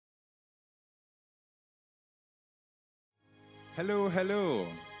Hello, hello.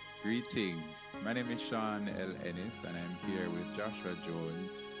 Greetings. My name is SEAN L Ennis and I'm here with Joshua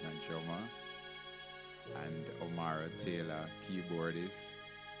Jones, my drummer, and Omara Taylor, keyboardist.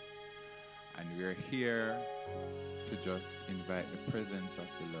 And we're here to just invite the presence of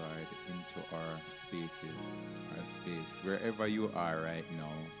the Lord into our spaces, our space. Wherever you are right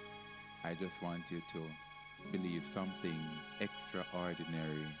now, I just want you to believe something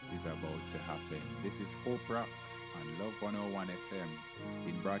extraordinary is about to happen. This is Hope Rocks on Love 101 FM,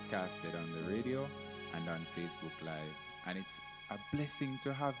 being broadcasted on the radio and on Facebook Live. And it's a blessing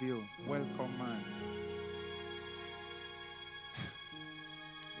to have you. Welcome, man.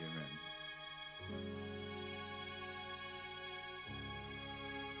 Amen.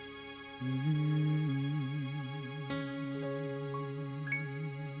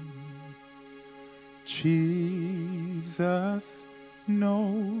 Jesus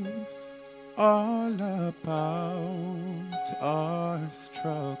knows all about our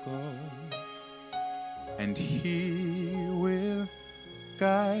struggles, and He will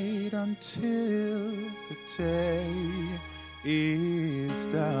guide until the day is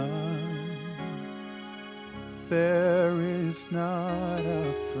done. There is not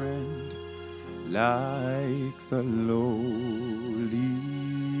a friend like the lowly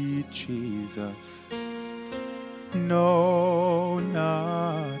Jesus. No,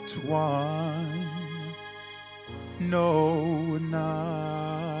 not one. No,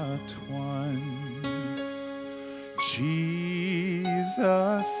 not one.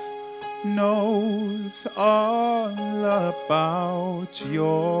 Jesus knows all about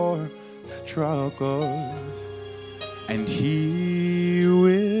your struggles, and He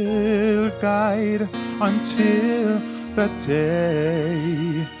will guide until the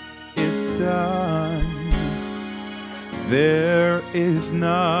day is done. There is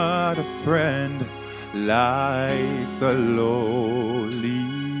not a friend like the lowly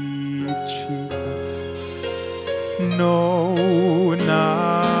Jesus. No,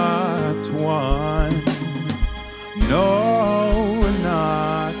 not one. No,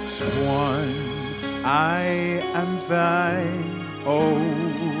 not one. I am thine, O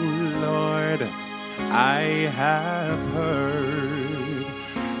Lord. I have heard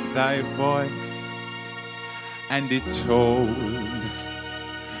thy voice, and it told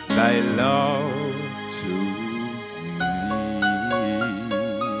thy love to me.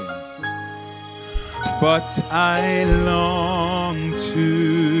 But I long to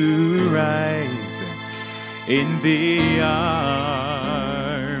rise in the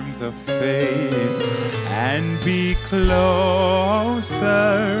arms of faith and be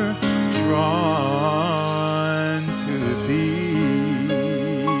closer drawn to thee.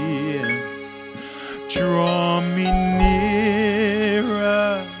 Draw me nearer,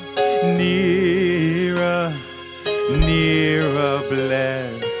 nearer, nearer,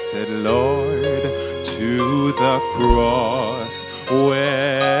 blessed Lord, to the cross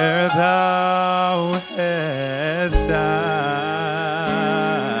where thou hast died.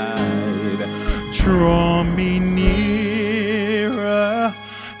 Draw me nearer,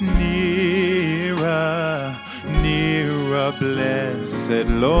 nearer, nearer, blessed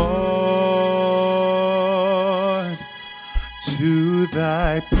Lord, to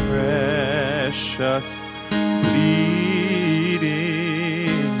thy precious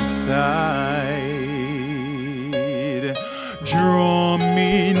bleeding side. Draw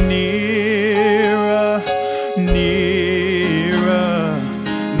me nearer, nearer,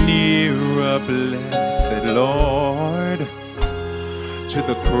 nearer, blessed Lord, to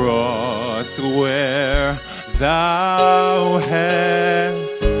the cross where thou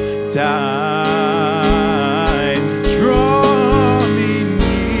hast died. Draw me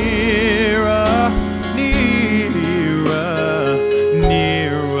nearer, nearer,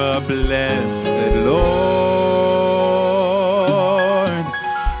 nearer, blessed Lord,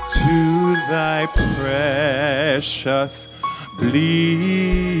 to thy precious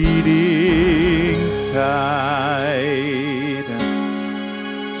bleeding side,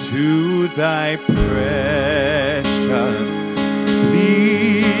 to thy precious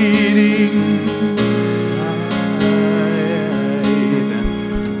bleeding side,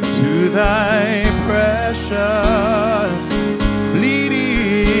 to thy precious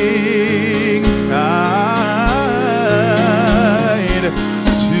bleeding side,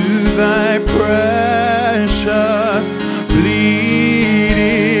 to thy precious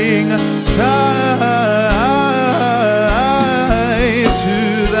bleeding side, to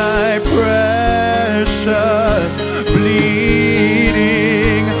thy precious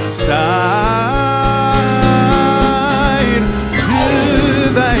bleeding side, to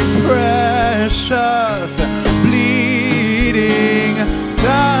thy precious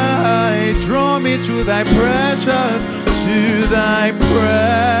thy precious, to thy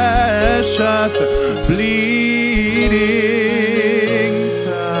precious bleeding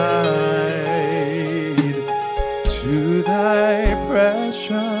side, to thy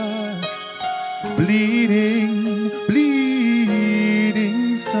precious bleeding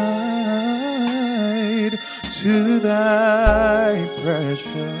side, to thy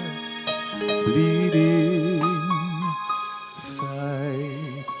precious bleeding side.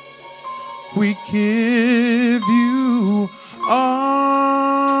 We give you all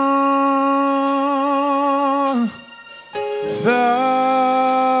the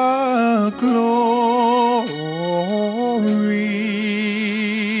glory.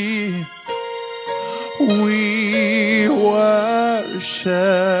 We worship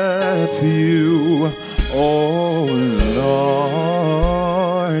you, oh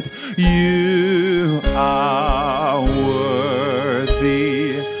Lord. You are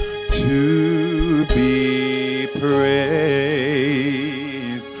worthy to be praised.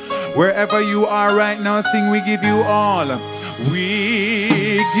 Wherever you are right now, sing, we give you all.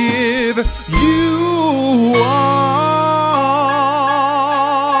 We give you all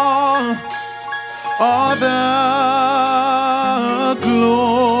the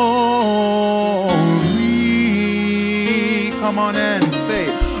glory. Come on and say,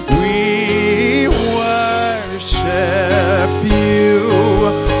 we worship you,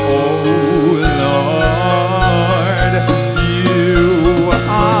 oh Lord. You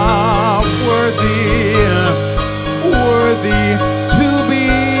are worthy, worthy to be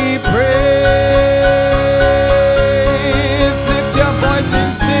praised. Lift your voice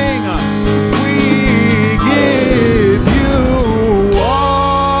and sing. We give you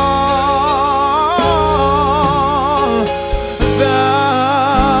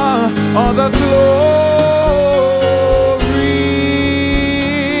all the glory.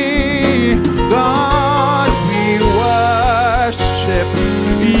 God, we worship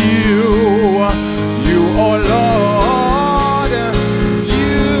you, oh Lord.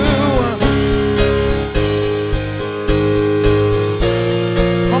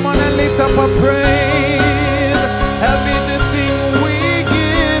 Come on and lift up a praise. Help me to sing. We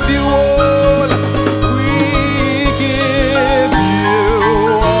give you all. We give you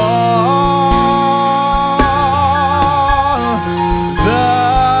all the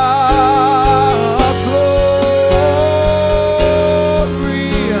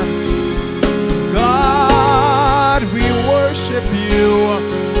glory. God, we worship you.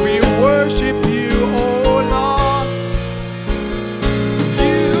 We worship you, oh Lord.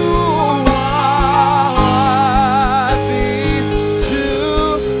 You are worthy to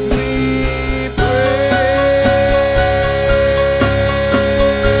be praised.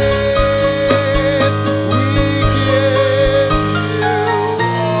 We give you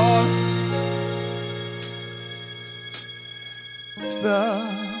all the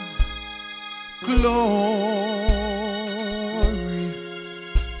glory.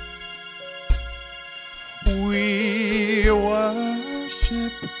 We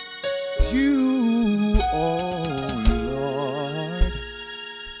worship you, oh Lord.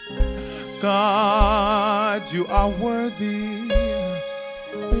 God, you are worthy,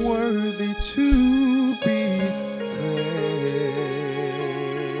 worthy to be praised.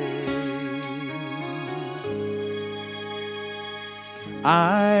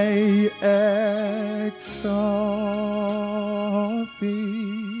 I exalt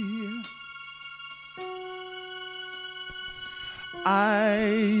thee.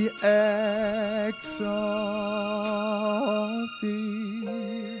 I exalt thee.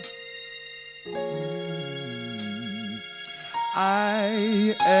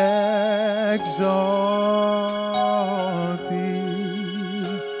 I exalt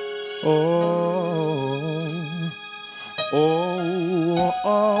thee. Oh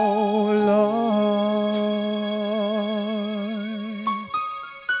Lord.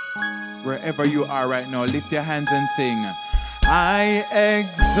 Wherever you are right now, lift your hands and sing. I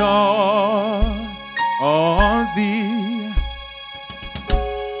exalt thee.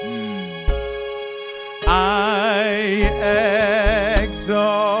 I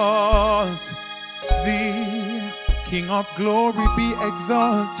exalt thee. King of glory, be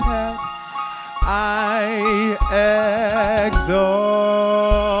exalted. I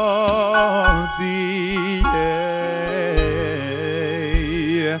exalt thee.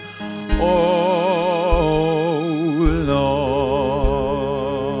 Oh Lord.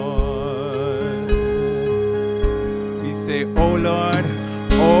 We say, oh Lord,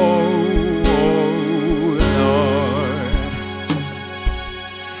 oh Lord.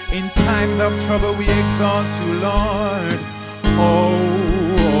 In times of trouble we exalt you, Lord. Oh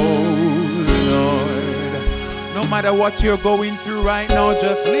Lord. No matter what you're going through right now,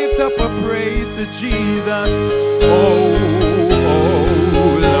 just lift up a praise to Jesus. Oh, oh,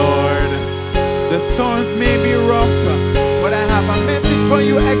 Lord. The storms may be rough, but I have a message for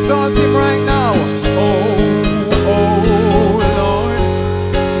you. Exalt him right now. Oh, oh, Lord.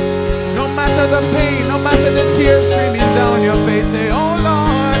 No matter the pain, no matter the tears streaming down your face, say, oh,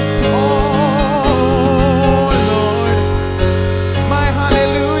 Lord. Oh, Lord. My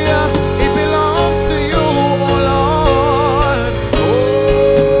hallelujah, it belongs to you, oh, Lord. Oh,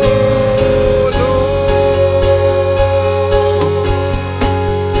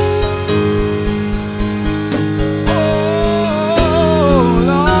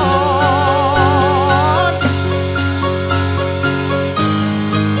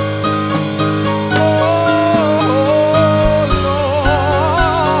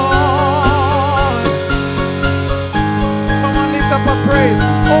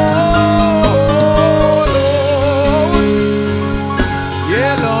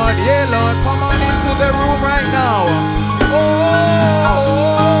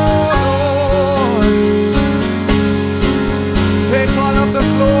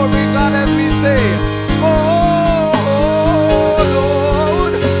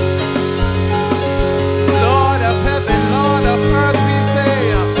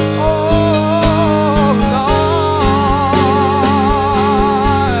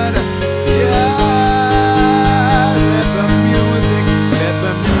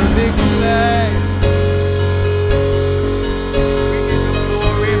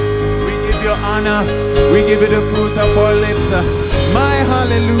 we give you the fruit of our lips. My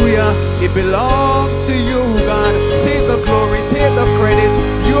hallelujah, it belongs to you, God. Take the glory, take the credit.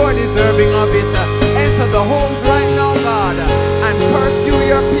 You are deserving of it. Enter the homes right now, God, and pursue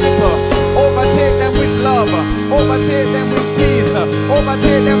your people. Overtake them with love, overtake them with peace,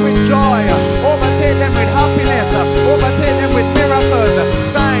 overtake them with joy, overtake them with happiness, overtake them with miracles,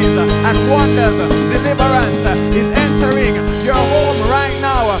 signs and wonders. Deliverance is entering your home right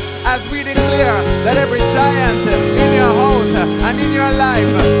now as we declare that every giant in your house and in your life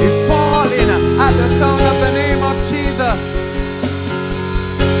is falling at the sound of the name of Jesus.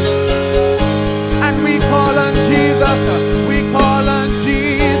 And we call on Jesus, we call on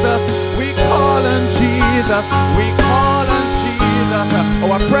Jesus, we call on Jesus, we call on Jesus,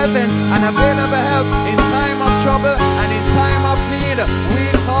 our present and available help in time of trouble and in time of need. We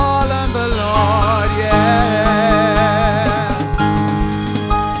call on the Lord, yeah.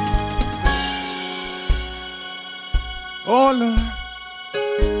 Oh Lord,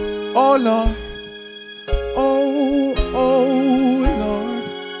 oh Lord, oh, oh Lord.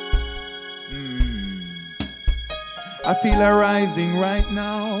 I feel a rising right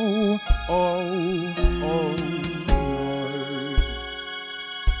now. Oh, oh Lord.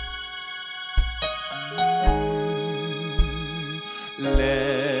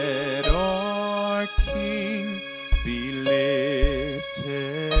 Let our King be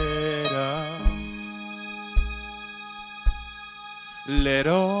lifted up. Let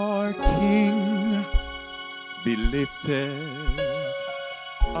our King be lifted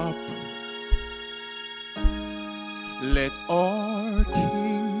up. Let our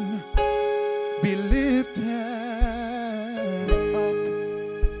King be lifted up.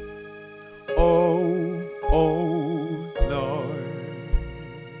 Oh, oh Lord.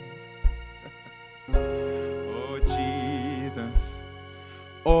 Oh Jesus.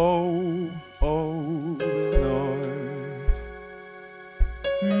 Oh, oh Lord.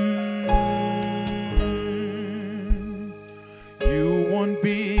 You won't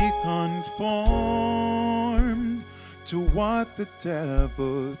be conformed to what the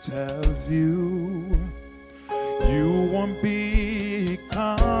devil tells you. You won't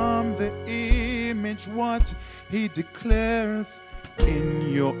become the image what he declares in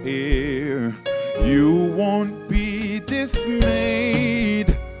your ear. You won't be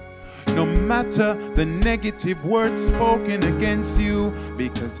dismayed no matter the negative words spoken against you,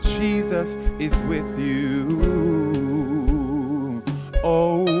 because Jesus is with you.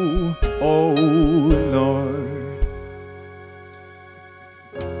 Oh, oh Lord.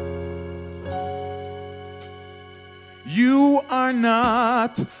 You are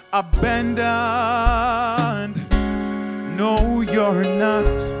not abandoned. No, you're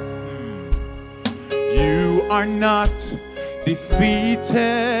not. You are not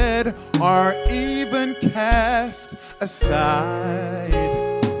defeated or even cast aside.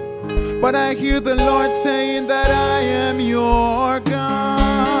 But I hear the Lord saying that I am your God.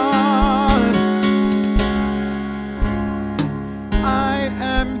 I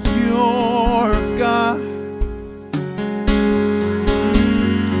am your God.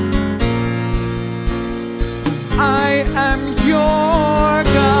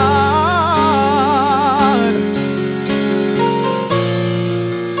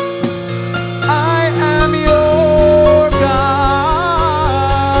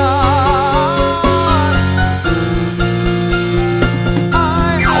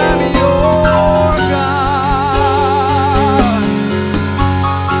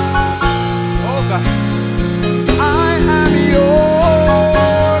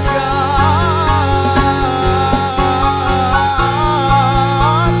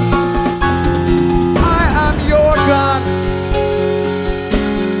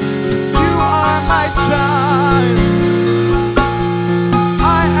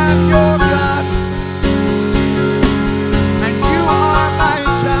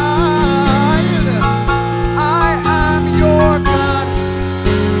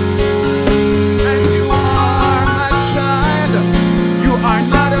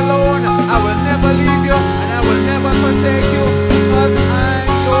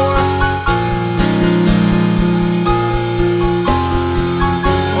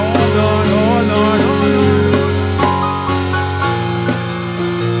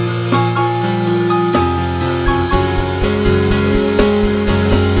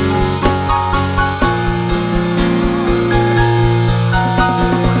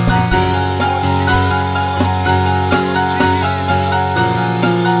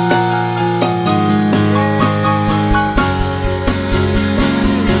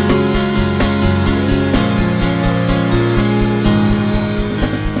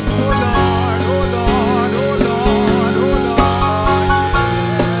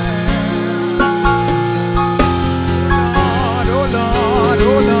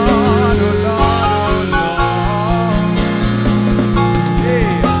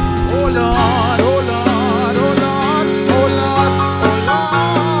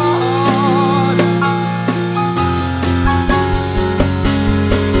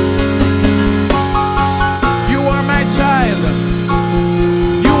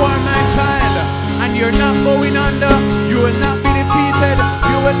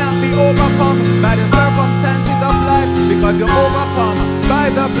 will not be overcome by the circumstances of life, because you overcome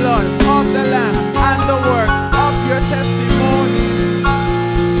by the blood of the Lamb and the word of your testimony.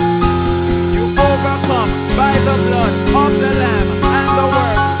 You overcome by the blood of the Lamb and the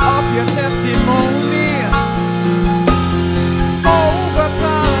word of your testimony.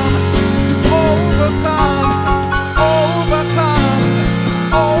 Overcome, overcome, overcome,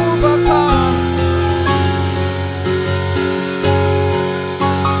 overcome.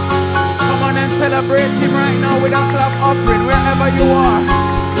 Come on and celebrate him right now with a clap offering wherever you are.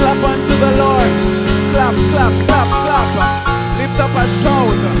 Clap unto the Lord. Clap, clap, clap, clap. Lift up a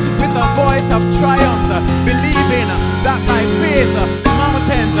shout with a voice of triumph, believing that by faith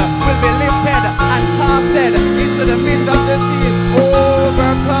mountains will be lifted and casted into the midst of the sea.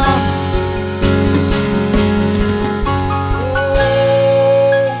 Overcome.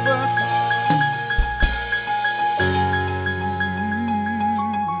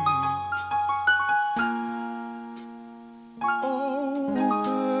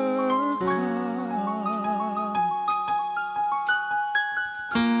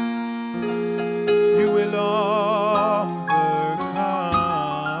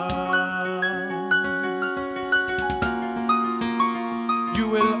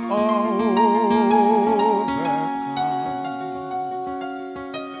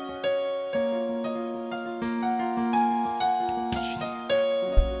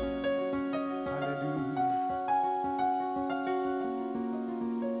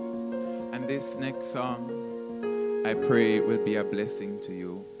 This next song, I pray it will be a blessing to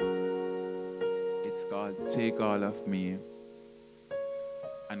you. It's called Take All of Me.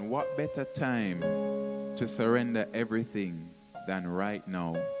 And what better time to surrender everything than right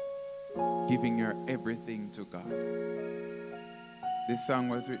now, giving your everything to God. This song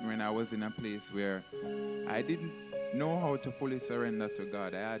was written when I was in a place where I didn't know how to fully surrender to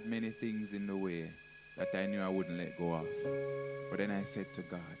God. I had many things in the way that I knew I wouldn't let go of. But then I said to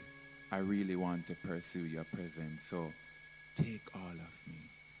God, I really want to pursue your presence, so take all of me.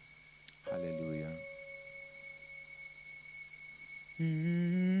 Hallelujah.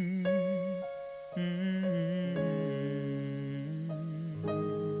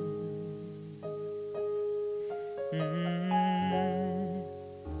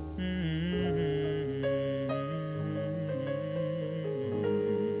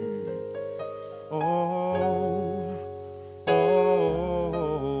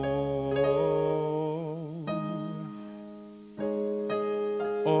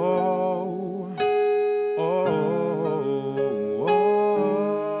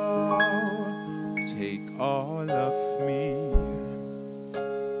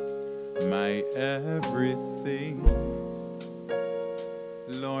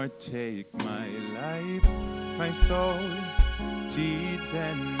 Take my life, my soul, deeds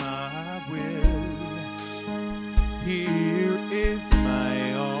and my will. Here is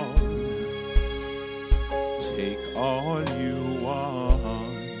my all. Take all you want.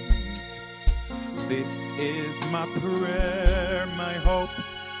 This is my prayer, my hope,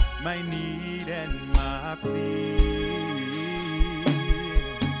 my need and my plea.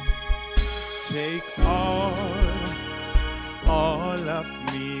 Take all of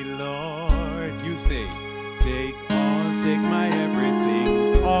me, Lord. You say, take my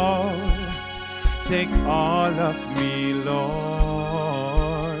everything, all. Take all of me,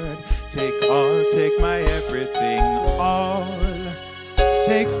 Lord. Take my everything, all.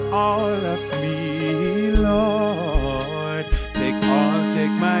 Take all of me, Lord. Take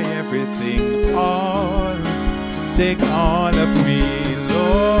my everything, all. Take all of me,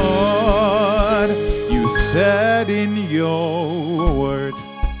 Lord. You said in your word,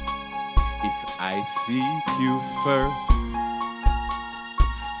 if I seek you first,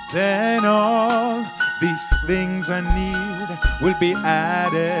 then all these things I need will be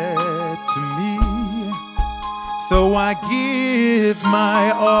added to me. So I give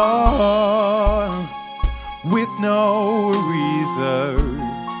my all with no reserve.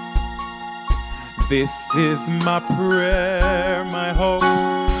 This is my prayer, my hope,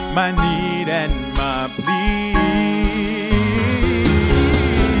 my need and my plea.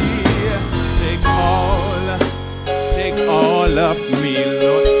 Take all of me,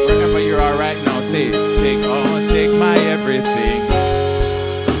 Lord. Wherever you are right now, say, take my everything.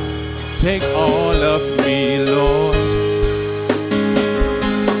 Take all of me, Lord.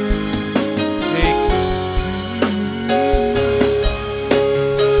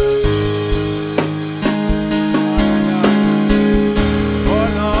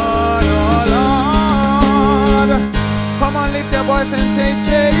 Lift your voice and say,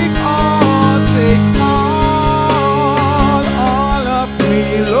 take all of me.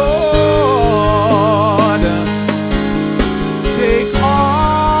 Lord. Take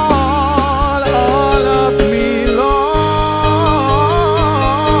all of me, Lord.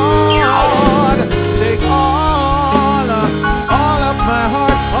 Take all of my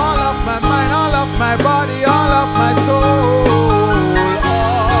heart, all of my mind, all of my body, all of my soul.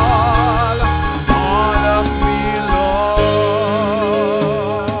 All of me, Lord.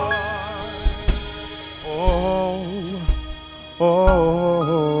 Oh,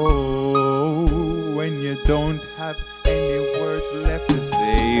 when you don't have any words left to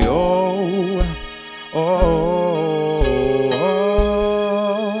say,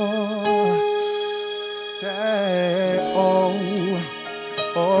 say,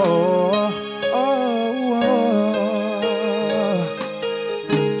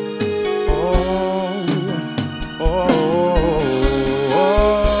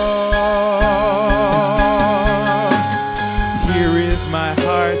 here is my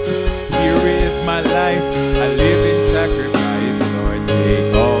heart, here is my life, a living sacrifice, Lord,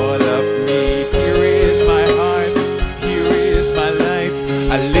 take all of me. Here is my heart, here is my life,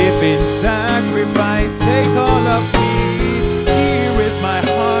 a living sacrifice, take all of me. Here is my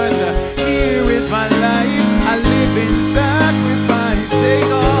heart, here is my life, a living sacrifice,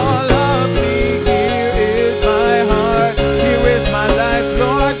 take all of me. Here is my heart, here is my life,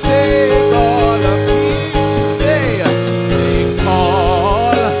 Lord, take all of me. Say,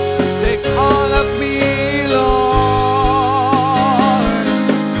 take all of me, Lord.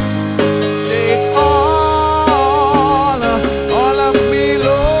 Take all of me,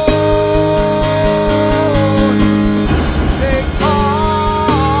 Lord. Take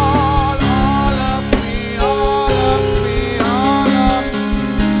all of me, all of me, all of me.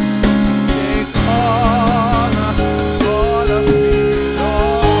 Take all of me, Lord.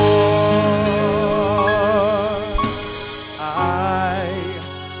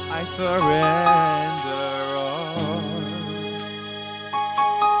 I surrender all.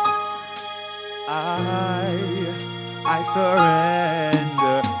 I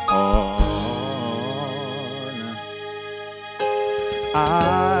surrender all.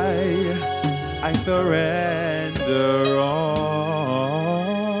 I surrender all.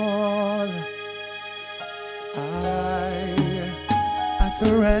 I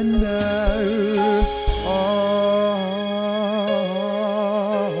surrender all.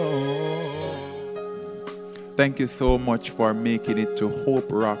 Thank you so much for making it to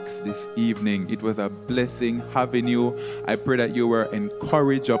Hope Rocks this evening. It was a blessing having you. I pray that you were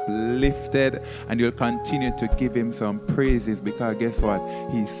encouraged, uplifted, and you'll continue to give him some praises, because guess what?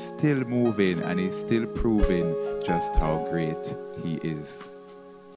 He's still moving and he's still proving just how great he is.